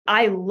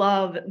I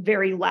love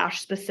very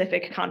lash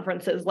specific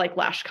conferences like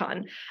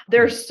LashCon.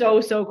 They're so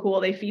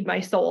cool. They feed my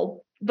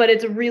soul. But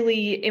it's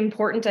really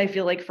important, I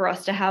feel like, for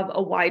us to have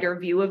a wider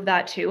view of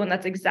that too. And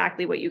that's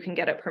exactly what you can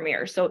get at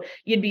Premiere. So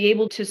you'd be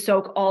able to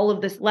soak all of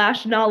this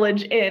lash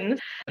knowledge in,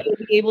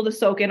 you'd be able to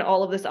soak in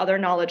all of this other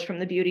knowledge from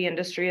the beauty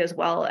industry as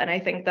well. And I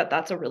think that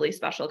that's a really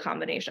special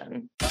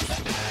combination.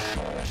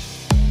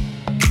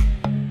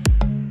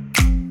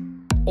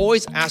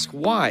 Always ask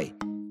why.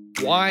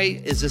 Why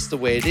is this the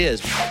way it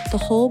is? The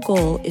whole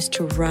goal is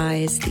to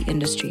rise the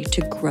industry,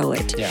 to grow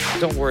it. Yeah,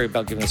 don't worry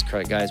about giving us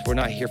credit, guys. We're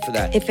not here for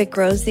that. If it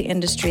grows the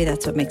industry,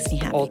 that's what makes me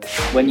happy.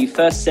 When you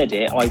first said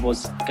it, I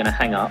was going to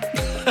hang up.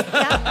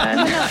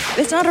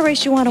 It's not a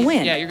race you want to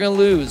win. Yeah, you're going to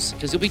lose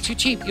because you'll be too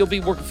cheap. You'll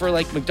be working for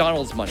like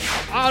McDonald's money.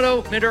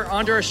 Otto Mitter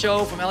onto our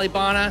show from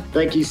Alibana.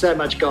 Thank you so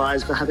much,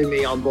 guys, for having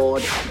me on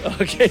board.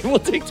 Okay, we'll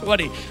take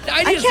 20.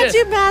 I can't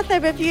do math.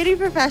 I'm a beauty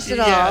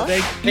professional.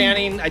 Yeah,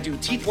 panning. I do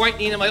teeth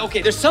whitening. I'm like,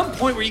 okay, there's some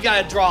point where you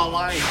got to draw a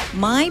line.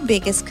 My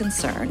biggest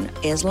concern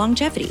is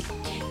longevity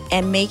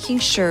and making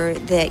sure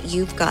that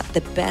you've got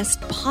the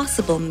best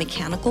possible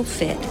mechanical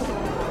fit.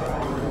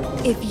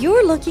 If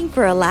you're looking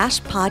for a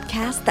lash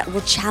podcast that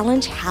will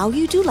challenge how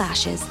you do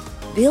lashes,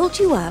 build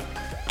you up,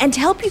 and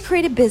help you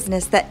create a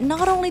business that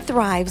not only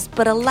thrives,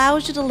 but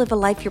allows you to live a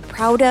life you're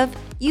proud of,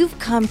 you've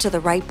come to the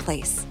right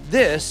place.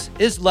 This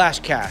is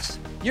Lashcast,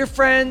 your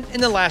friend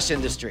in the lash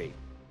industry.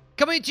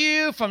 Coming to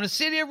you from the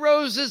City of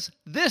Roses,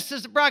 this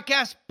is the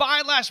broadcast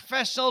by lash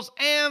professionals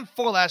and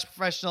for lash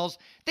professionals.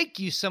 Thank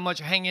you so much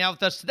for hanging out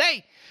with us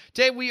today.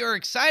 Today we are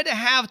excited to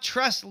have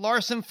Tress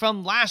Larson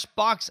from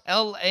Lashbox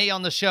LA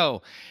on the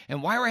show.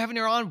 And why we're having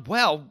her on?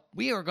 Well,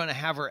 we are going to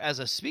have her as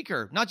a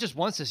speaker, not just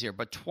once this year,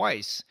 but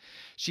twice.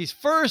 She's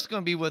first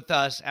going to be with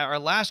us at our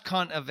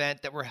LashCon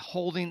event that we're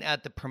holding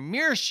at the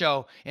Premiere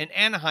Show in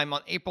Anaheim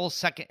on April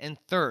 2nd and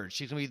 3rd.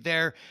 She's going to be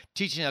there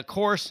teaching a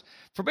course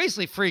for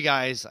basically free,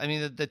 guys. I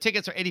mean, the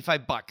tickets are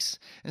 $85.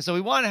 And so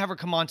we want to have her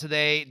come on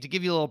today to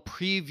give you a little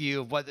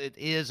preview of what it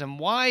is and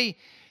why.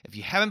 If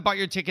you haven't bought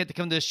your ticket to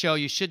come to this show,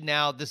 you should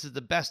now. This is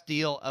the best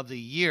deal of the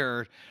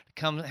year.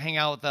 Come hang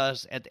out with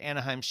us at the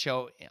Anaheim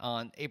show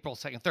on April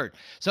 2nd, 3rd.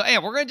 So, yeah,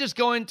 we're going to just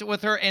go into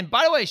with her. And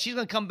by the way, she's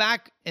going to come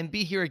back and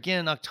be here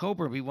again in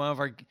October, be one of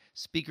our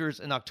speakers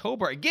in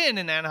October, again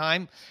in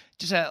Anaheim,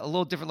 just at a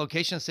little different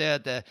location. Say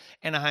at the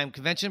Anaheim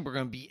convention. We're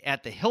going to be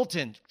at the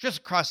Hilton, just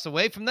across the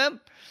way from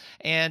them.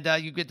 And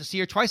you get to see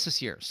her twice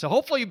this year. So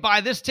hopefully you buy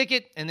this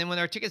ticket, and then when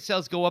our ticket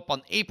sales go up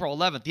on April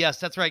 11th. Yes,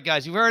 that's right,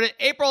 guys. You've heard it.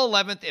 April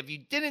 11th. If you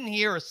didn't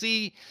hear or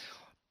see,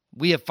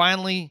 we have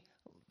finally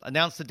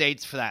announced the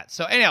dates for that.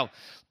 So anyhow,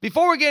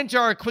 before we get into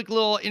our quick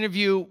little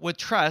interview with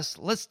Tress,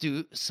 let's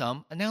do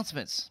some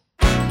announcements.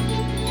 It's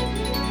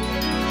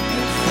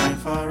time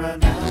for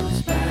announcements.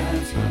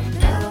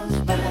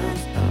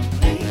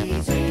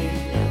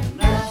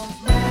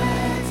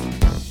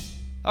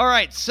 All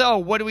right, so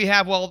what do we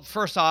have? Well,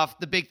 first off,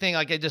 the big thing,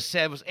 like I just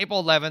said, was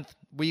April 11th.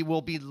 We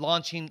will be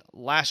launching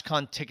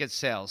LashCon ticket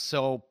sales.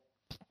 So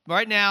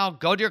right now,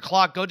 go to your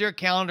clock, go to your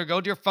calendar,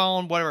 go to your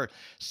phone, whatever.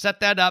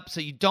 Set that up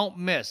so you don't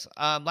miss.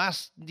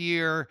 Last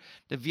year,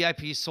 the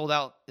VIP sold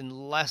out in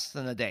less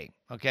than a day.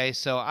 Okay,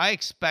 so I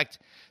expect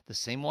the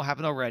same will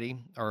happen already,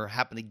 or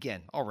happen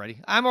again already.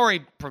 I'm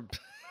already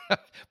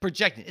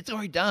projecting. It's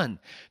already done.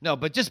 No,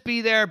 but just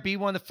be there. Be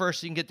one of the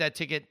first so you can get that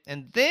ticket.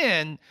 And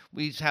then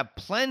we have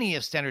plenty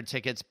of standard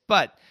tickets.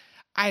 But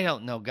I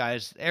don't know,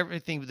 guys.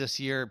 Everything this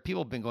year,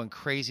 people have been going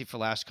crazy for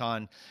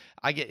LashCon.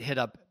 I get hit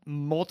up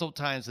multiple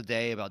times a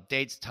day about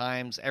dates,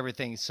 times,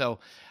 everything. So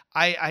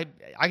I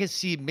can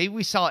see maybe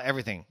we sell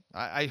everything.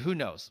 Who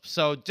knows?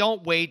 So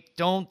don't wait.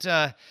 Don't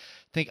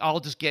think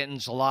I'll just get in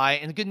July.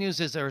 And the good news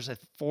is there's a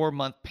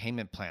 4-month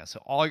payment plan. So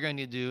all you're going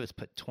to need to do is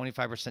put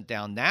 25%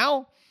 down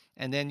now,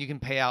 and then you can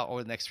pay out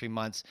over the next 3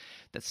 months.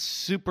 That's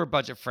super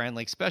budget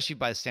friendly, especially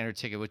by the standard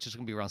ticket, which is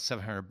going to be around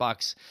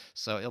 $700.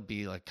 So it'll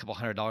be like a couple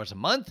 $100 a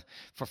month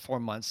for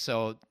 4 months.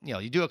 So,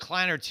 you do a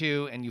client or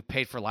two and you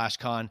paid for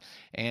LashCon.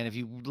 And if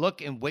you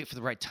look and wait for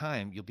the right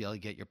time, you'll be able to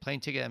get your plane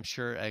ticket, I'm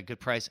sure, at a good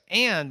price.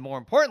 And more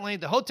importantly,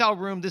 the hotel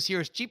room this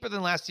year is cheaper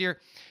than last year.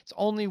 It's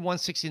only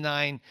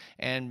 $169.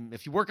 And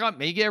if you work on it,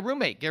 maybe get a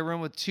roommate. Get a room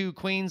with 2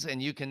 queens,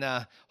 and you can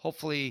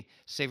hopefully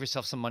save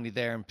yourself some money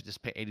there and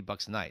just pay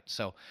 $80 a night.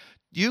 So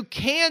you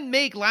can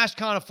make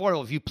LashCon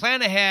affordable. If you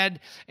plan ahead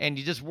and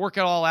you just work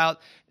it all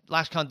out,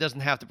 LashCon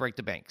doesn't have to break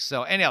the bank.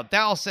 So anyhow, that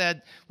all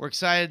said, we're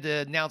excited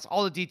to announce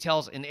all the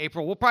details in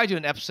April. We'll probably do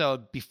an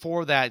episode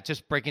before that,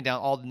 just breaking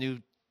down all the new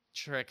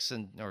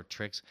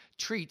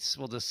treats,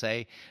 we'll just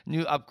say,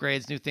 new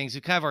upgrades, new things. We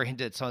kind of already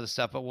hinted at some of the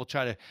stuff, but we'll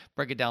try to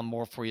break it down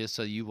more for you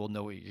so you will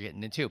know what you're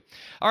getting into.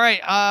 All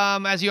right,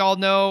 as you all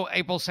know,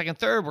 April 2nd,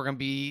 3rd, we're going to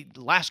be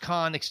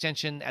LashCon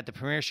extension at the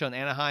Premiere Show in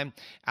Anaheim.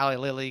 Ali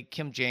Lilly,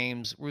 Kim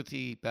James,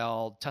 Ruthie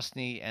Bell,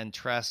 Tusney, and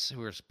Tress,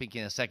 who are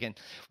speaking in a second,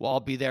 will all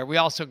be there. We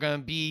also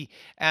going to be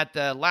at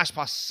the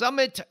Lashbox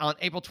Summit on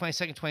April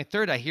 22nd,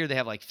 23rd. I hear they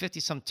have like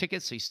 50-some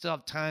tickets, so you still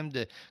have time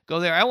to go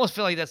there. I almost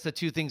feel like that's the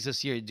two things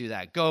this year to do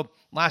that. Go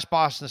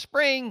Lashbox in the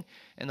spring,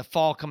 in the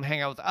fall, come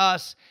hang out with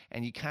us,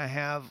 and you kind of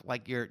have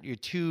like your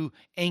two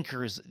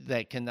anchors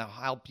that can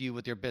help you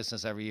with your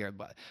business every year.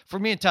 But for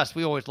me and Tuss,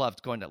 we always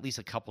loved going to at least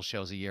a couple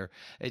shows a year.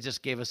 It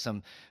just gave us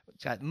some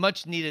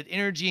much needed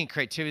energy and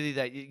creativity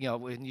that,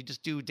 when you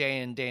just do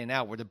day in, day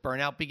out, where the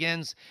burnout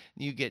begins,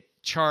 you get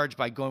charged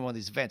by going to one of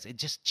these events. It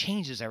just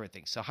changes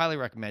everything. So highly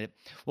recommend it.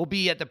 We'll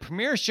be at the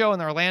premiere show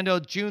in Orlando,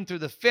 June through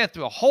the 5th,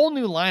 through a whole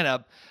new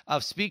lineup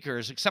of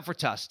speakers, except for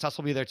Tuss. Tuss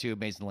will be there too,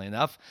 amazingly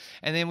enough.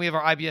 And then we have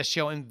our IBS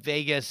show in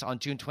Vegas on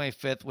June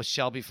 25th with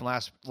Shelby from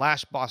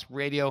Lash Boss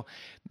Radio.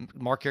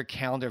 Mark your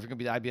calendar. If you're going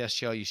to be at the IBS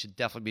show, you should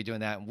definitely be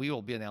doing that. And we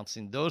will be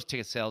announcing those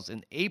ticket sales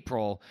in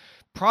April,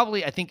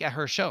 probably, I think, at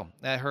her show,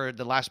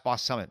 the Lash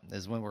Boss Summit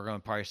is when we're going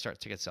to probably start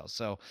ticket sales.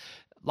 So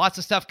lots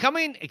of stuff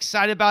coming,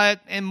 excited about it,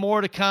 and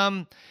more to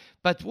come.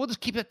 But we'll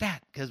just keep it at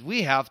that because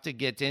we have to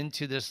get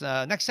into this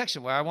next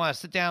section where I want to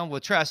sit down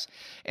with Tress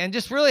and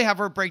just really have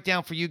her break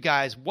down for you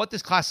guys what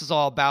this class is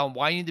all about and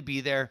why you need to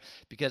be there,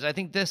 because I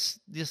think this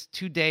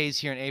 2 days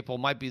here in April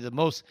might be the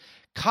most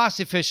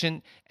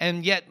cost-efficient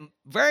and yet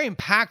very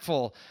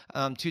impactful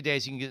 2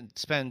 days you can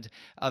spend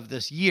of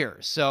this year.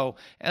 So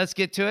let's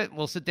get to it.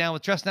 We'll sit down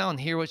with Tress now and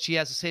hear what she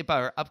has to say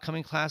about her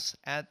upcoming class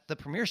at the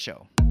premiere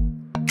show.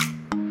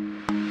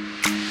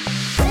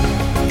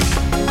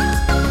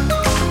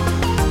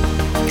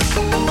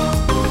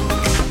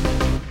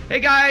 Hey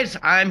guys,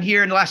 I'm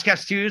here in the Lashcast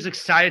Studios,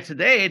 excited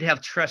today to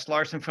have Tress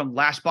Larson from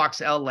Lashbox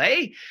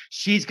LA.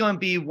 She's going to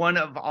be one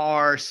of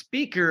our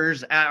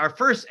speakers at our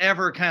first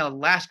ever kind of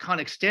LashCon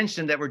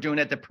extension that we're doing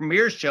at the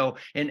premiere show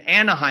in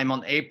Anaheim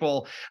on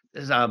April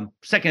 2nd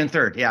and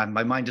 3rd. Yeah,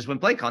 my mind just went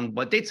blank on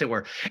what dates they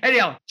were.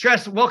 Anyhow,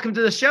 Tress, welcome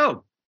to the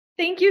show.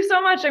 Thank you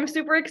so much. I'm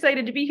super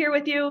excited to be here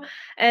with you,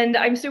 and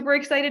I'm super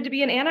excited to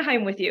be in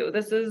Anaheim with you.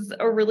 This is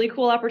a really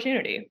cool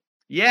opportunity.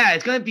 Yeah,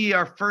 it's going to be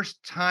our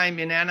first time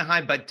in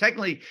Anaheim, but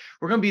technically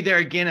we're going to be there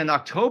again in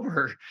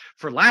October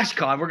for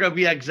LashCon. We're going to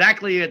be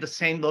exactly at the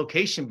same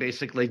location,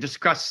 basically, just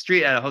across the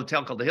street at a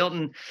hotel called the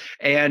Hilton.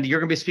 And you're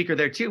going to be a speaker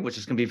there too, which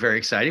is going to be very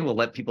exciting. We'll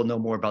let people know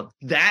more about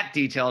that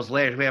details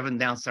later. We haven't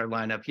announced our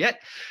lineup yet.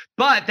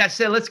 But that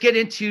said, let's get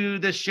into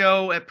the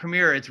show at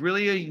premiere. It's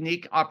really a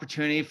unique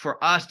opportunity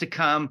for us to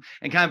come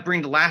and kind of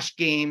bring the Lash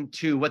game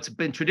to what's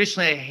been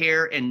traditionally a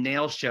hair and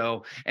nail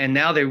show. And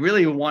now they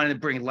really wanted to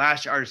bring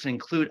Lash artists and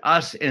include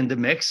us in the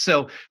mix.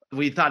 So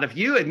we thought of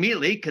you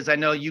immediately because I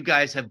know you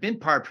guys have been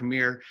part of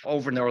premiere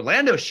over in the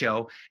Orlando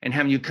show, and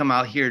having you come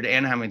out here to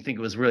Anaheim, I think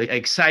it was really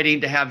exciting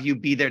to have you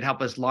be there to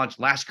help us launch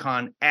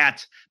LashCon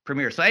at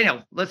premiere. So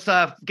anyhow, let's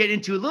get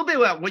into a little bit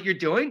about what you're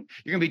doing.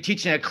 You're going to be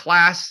teaching a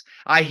class,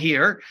 I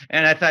hear,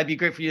 and I thought it'd be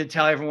great for you to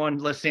tell everyone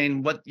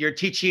listening what you're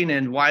teaching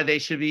and why they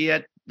should be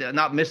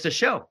not miss the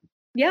show.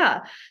 Yeah.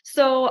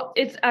 So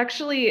it's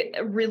actually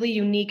really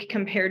unique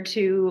compared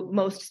to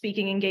most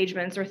speaking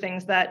engagements or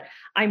things that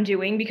I'm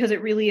doing because it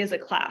really is a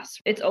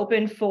class. It's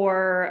open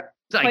for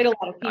quite a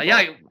lot of people.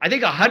 Yeah, I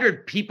think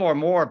 100 people or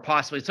more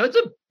possibly. So it's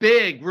a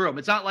big room.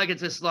 It's not like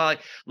it's this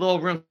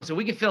little room. So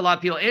we can fit a lot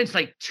of people. And it's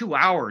like 2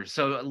 hours.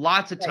 So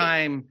lots of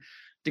time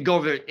to go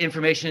over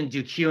information,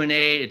 do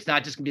Q&A. It's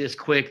not just going to be this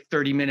quick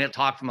 30-minute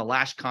talk from a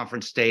Lash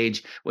conference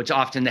stage, which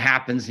often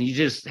happens. And you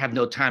just have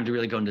no time to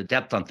really go into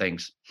depth on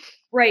things.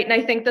 Right. And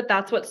I think that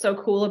that's what's so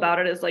cool about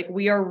it is like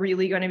we are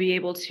really going to be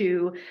able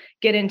to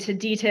get into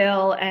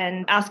detail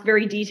and ask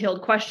very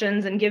detailed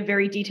questions and give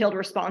very detailed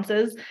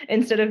responses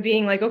instead of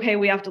being like, okay,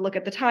 we have to look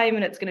at the time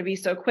and it's going to be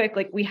so quick.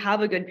 Like we have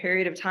a good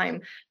period of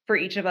time for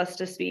each of us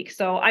to speak.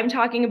 So I'm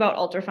talking about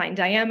ultrafine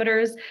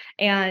diameters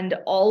and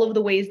all of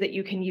the ways that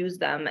you can use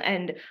them.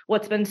 And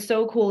what's been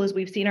so cool is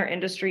we've seen our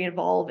industry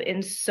evolve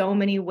in so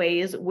many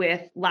ways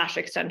with lash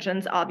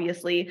extensions,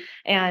 obviously.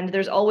 And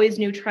there's always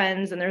new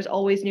trends and there's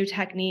always new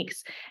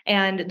techniques.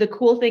 And the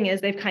cool thing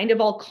is they've kind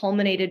of all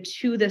culminated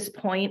to this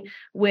point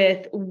with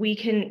we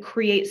can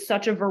create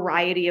such a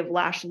variety of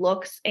lash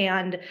looks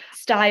and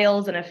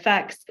styles and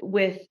effects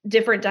with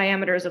different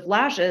diameters of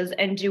lashes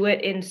and do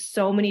it in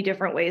so many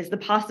different ways. The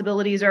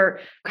possibilities are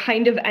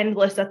kind of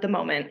endless at the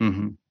moment.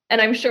 Mm-hmm. And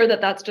I'm sure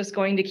that that's just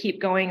going to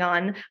keep going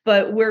on,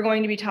 but we're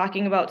going to be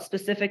talking about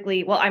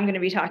specifically, well, I'm going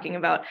to be talking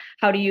about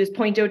how to use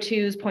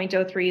 0.02s,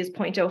 0.03s,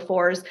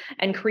 0.04s,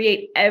 and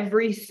create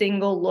every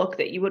single look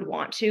that you would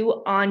want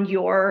to on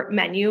your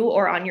menu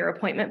or on your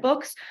appointment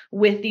books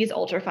with these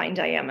ultrafine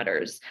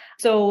diameters.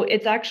 So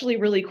it's actually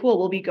really cool.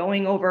 We'll be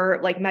going over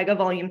like mega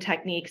volume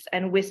techniques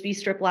and wispy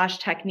strip lash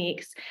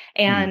techniques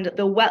and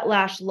the wet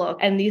lash look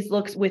and these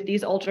looks with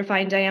these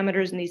ultrafine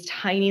diameters and these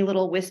tiny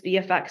little wispy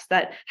effects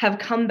that have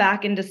come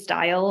back into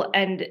style.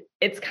 And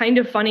it's kind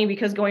of funny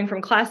because going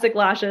from classic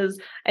lashes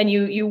and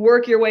you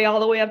work your way all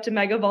the way up to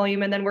mega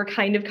volume, and then we're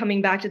kind of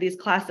coming back to these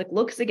classic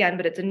looks again,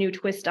 but it's a new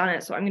twist on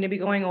it. So I'm going to be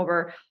going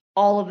over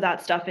all of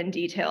that stuff in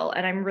detail.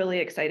 And I'm really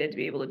excited to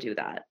be able to do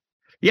that.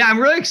 Yeah, I'm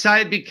really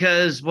excited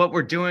because what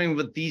we're doing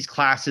with these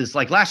classes,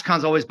 like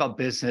LashCon's always about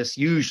business,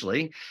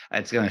 usually.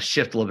 It's going to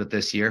shift a little bit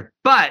this year.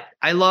 But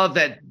I love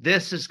that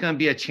this is going to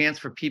be a chance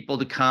for people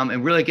to come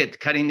and really get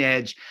cutting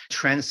edge,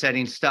 trend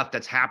setting stuff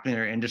that's happening in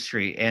our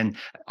industry. And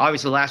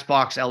obviously,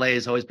 LashBox LA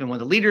has always been one of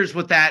the leaders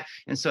with that.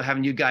 And so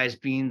having you guys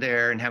being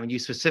there and having you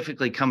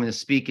specifically coming to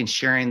speak and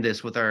sharing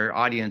this with our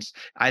audience,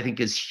 I think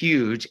is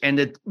huge. And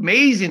the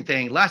amazing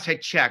thing, last I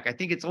checked, I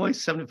think it's only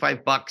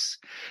 $75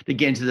 to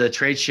get into the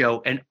trade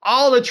show, and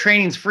all the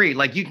training's free.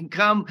 Like you can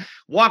come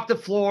walk the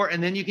floor,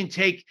 and then you can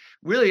take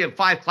really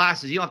 5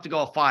 classes. You don't have to go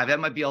all 5. That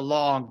might be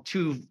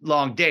too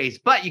long days,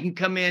 but you can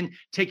come in,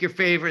 take your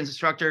favorite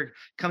instructor,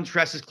 come to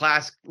Tress's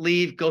class,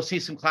 leave, go see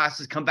some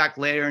classes, come back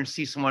later and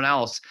see someone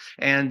else.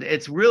 And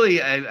it's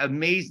really an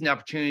amazing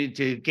opportunity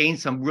to gain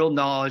some real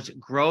knowledge,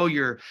 grow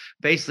your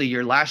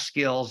lash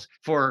skills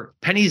for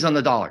pennies on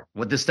the dollar,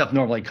 what this stuff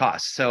normally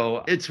costs.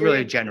 So it's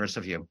really generous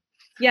of you.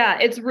 Yeah,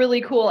 it's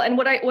really cool. And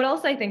what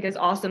else I think is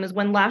awesome is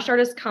when lash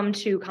artists come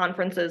to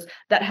conferences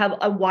that have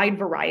a wide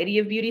variety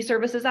of beauty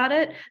services at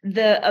it,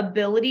 the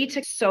ability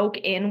to soak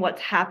in what's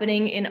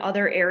happening in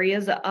other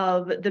areas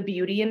of the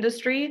beauty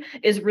industry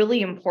is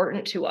really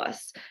important to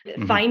us.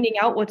 Mm-hmm. Finding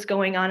out what's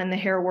going on in the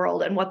hair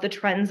world and what the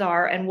trends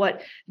are and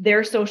what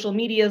their social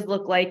medias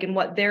look like and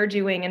what they're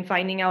doing, and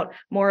finding out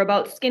more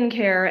about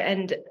skincare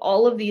and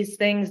all of these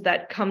things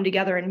that come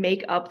together and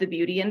make up the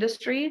beauty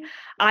industry.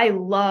 I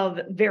love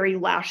very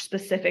lash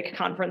specific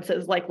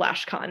conferences like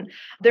LashCon.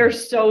 They're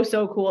so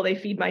cool. They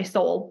feed my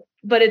soul.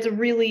 But it's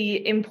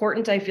really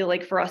important, I feel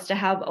like, for us to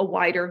have a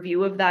wider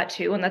view of that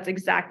too. And that's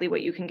exactly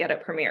what you can get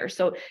at Premiere.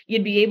 So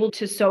you'd be able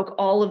to soak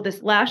all of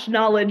this lash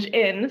knowledge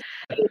in,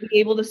 you'd be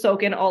able to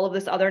soak in all of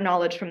this other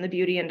knowledge from the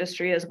beauty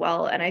industry as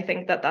well. And I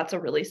think that that's a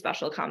really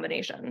special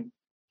combination.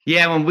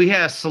 Yeah, when we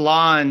had a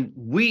salon,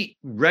 we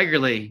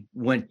regularly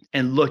went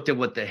and looked at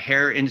what the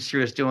hair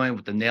industry is doing,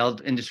 what the nail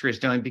industry is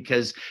doing,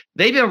 because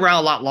they've been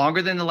around a lot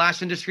longer than the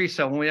lash industry.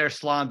 So when we had a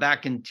salon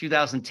back in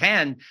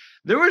 2010,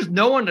 there was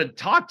no one to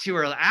talk to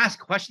or ask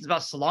questions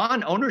about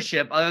salon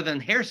ownership other than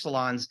hair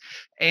salons.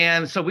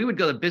 And so we would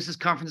go to business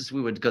conferences,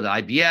 we would go to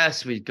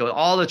IBS, we'd go to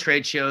all the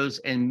trade shows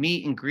and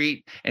meet and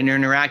greet and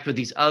interact with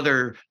these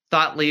other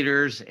thought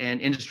leaders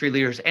and industry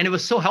leaders. And it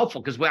was so helpful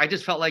because I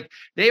just felt like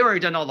they already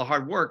done all the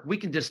hard work. We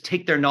can just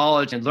take their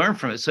knowledge and learn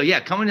from it. So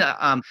yeah, coming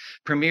to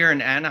Premiere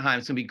in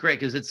Anaheim is going to be great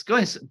because we're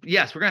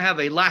going to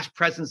have a lash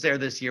presence there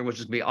this year, which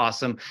is going to be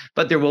awesome.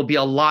 But there will be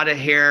a lot of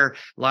hair,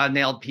 a lot of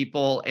nail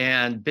people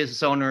and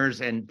business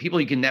owners and people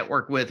you can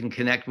network with and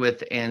connect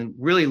with and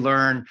really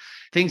learn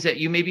things that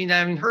you maybe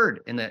not even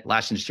heard in the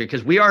lash industry.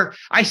 Because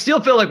I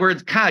still feel like we're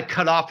kind of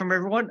cut off from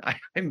everyone.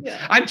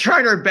 I'm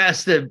trying our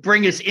best to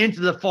bring us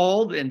into the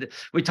fold, and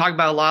we talk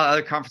about a lot of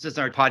other conferences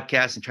in our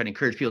podcast and trying to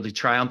encourage people to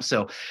try them.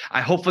 So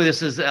hopefully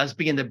this is us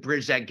beginning to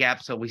bridge that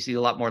gap. So we see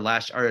a lot more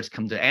lash artists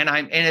come to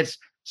Anaheim, and it's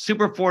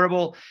super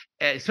affordable,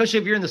 especially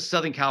if you're in the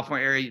Southern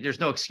California area. There's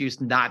no excuse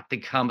not to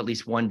come at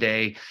least one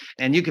day.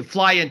 And you can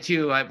fly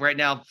into, right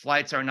now,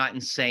 flights are not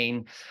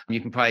insane. You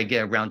can probably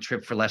get a round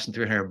trip for less than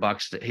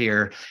 $300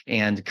 here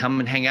and come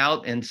and hang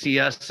out and see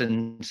us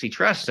and see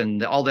Tress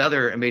and all the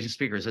other amazing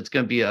speakers. It's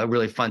going to be a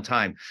really fun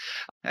time.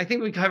 I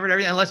think we covered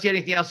everything, unless you have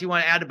anything else you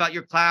want to add about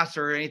your class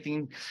or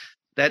anything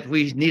that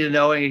we need to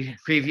know, any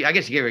preview. I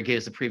guess you gave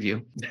us a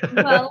preview.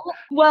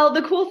 well,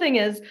 the cool thing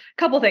is, a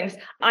couple things.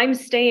 I'm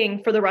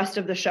staying for the rest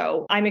of the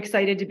show. I'm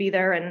excited to be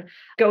there and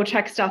go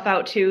check stuff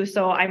out too.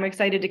 So I'm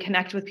excited to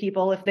connect with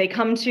people. If they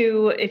come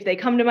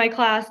to my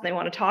class and they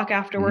want to talk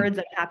afterwards,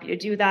 I'm happy to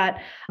do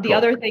that. The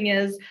other thing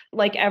is,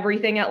 like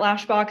everything at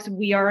Lashbox,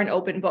 we are an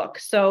open book.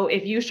 So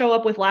if you show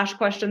up with lash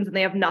questions and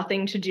they have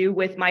nothing to do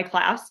with my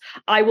class,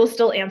 I will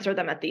still answer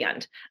them at the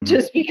end,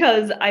 just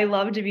because I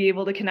love to be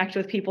able to connect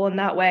with people in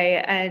that way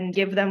and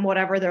give them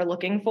whatever they're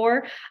looking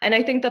for. And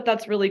I think that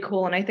that's really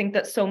cool. And I think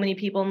that so many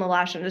people in the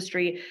lash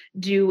industry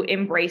do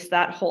embrace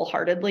that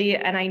wholeheartedly.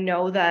 And I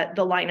know that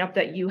the lineup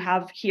that you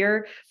have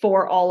here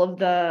for all of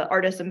the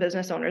artists and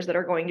business owners that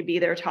are going to be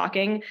there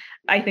talking,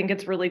 I think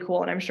it's really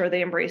cool. And I'm sure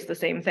they embrace the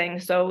same thing.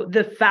 So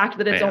the fact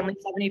that it's only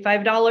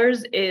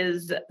 $75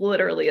 is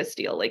literally a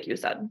steal, like you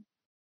said.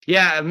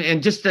 Yeah,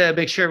 and just to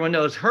make sure everyone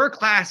knows, her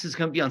class is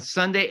going to be on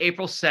Sunday,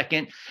 April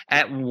 2nd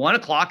at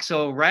 1:00.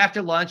 So right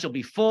after lunch, you'll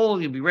be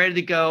full, you'll be ready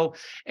to go.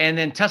 And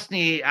then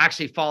Tusney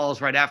actually follows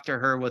right after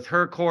her with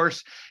her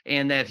course.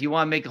 And if you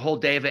want to make the whole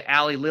day of it,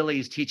 Allie Lilly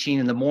is teaching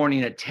in the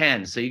morning at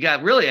 10. So you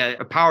got really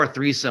a power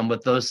threesome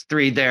with those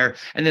three there.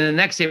 And then the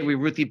next day, we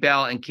Ruthie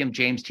Bell and Kim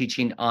James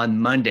teaching on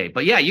Monday.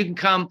 But yeah, you can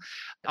come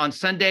on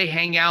Sunday,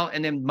 hang out,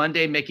 and then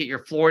Monday, make it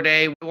your floor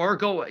day, or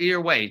go either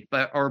way,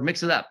 or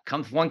mix it up.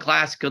 Come to one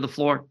class, go to the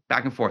floor,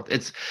 back and forth.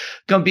 It's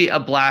going to be a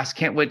blast.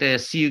 Can't wait to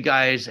see you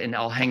guys, and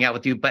I'll hang out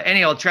with you. But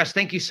anyhow, Tress,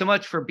 thank you so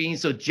much for being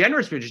so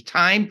generous with your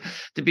time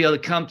to be able to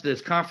come to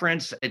this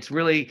conference. It's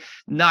really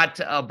not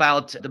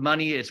about the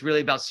money. It's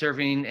really about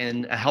serving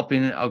and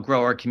helping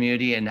grow our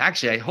community. And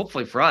actually,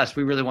 hopefully for us,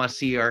 we really want to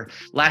see our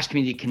lash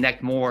community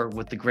connect more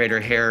with the greater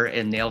hair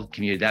and nail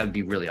community. That would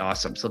be really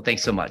awesome. So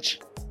thanks so much.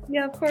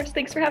 Yeah, of course.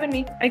 Thanks for having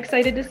me. I'm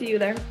excited to see you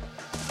there.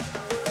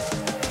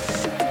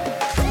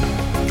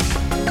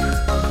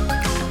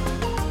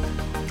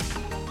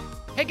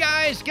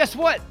 guys, guess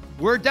what?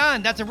 We're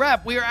done. That's a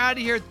wrap. We are out of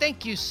here.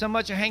 Thank you so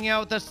much for hanging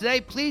out with us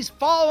today. Please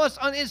follow us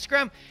on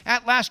Instagram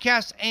at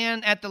Lashcast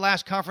and at the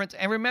Lash Conference.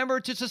 And remember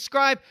to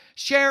subscribe,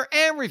 share,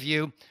 and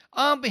review.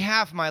 On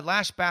behalf of my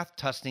Lash Bath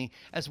Tusney,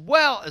 as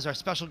well as our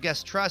special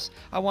guest Tress,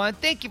 I want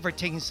to thank you for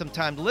taking some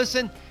time to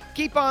listen.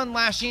 Keep on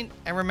lashing,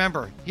 and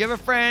remember, you have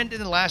a friend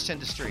in the lash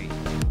industry.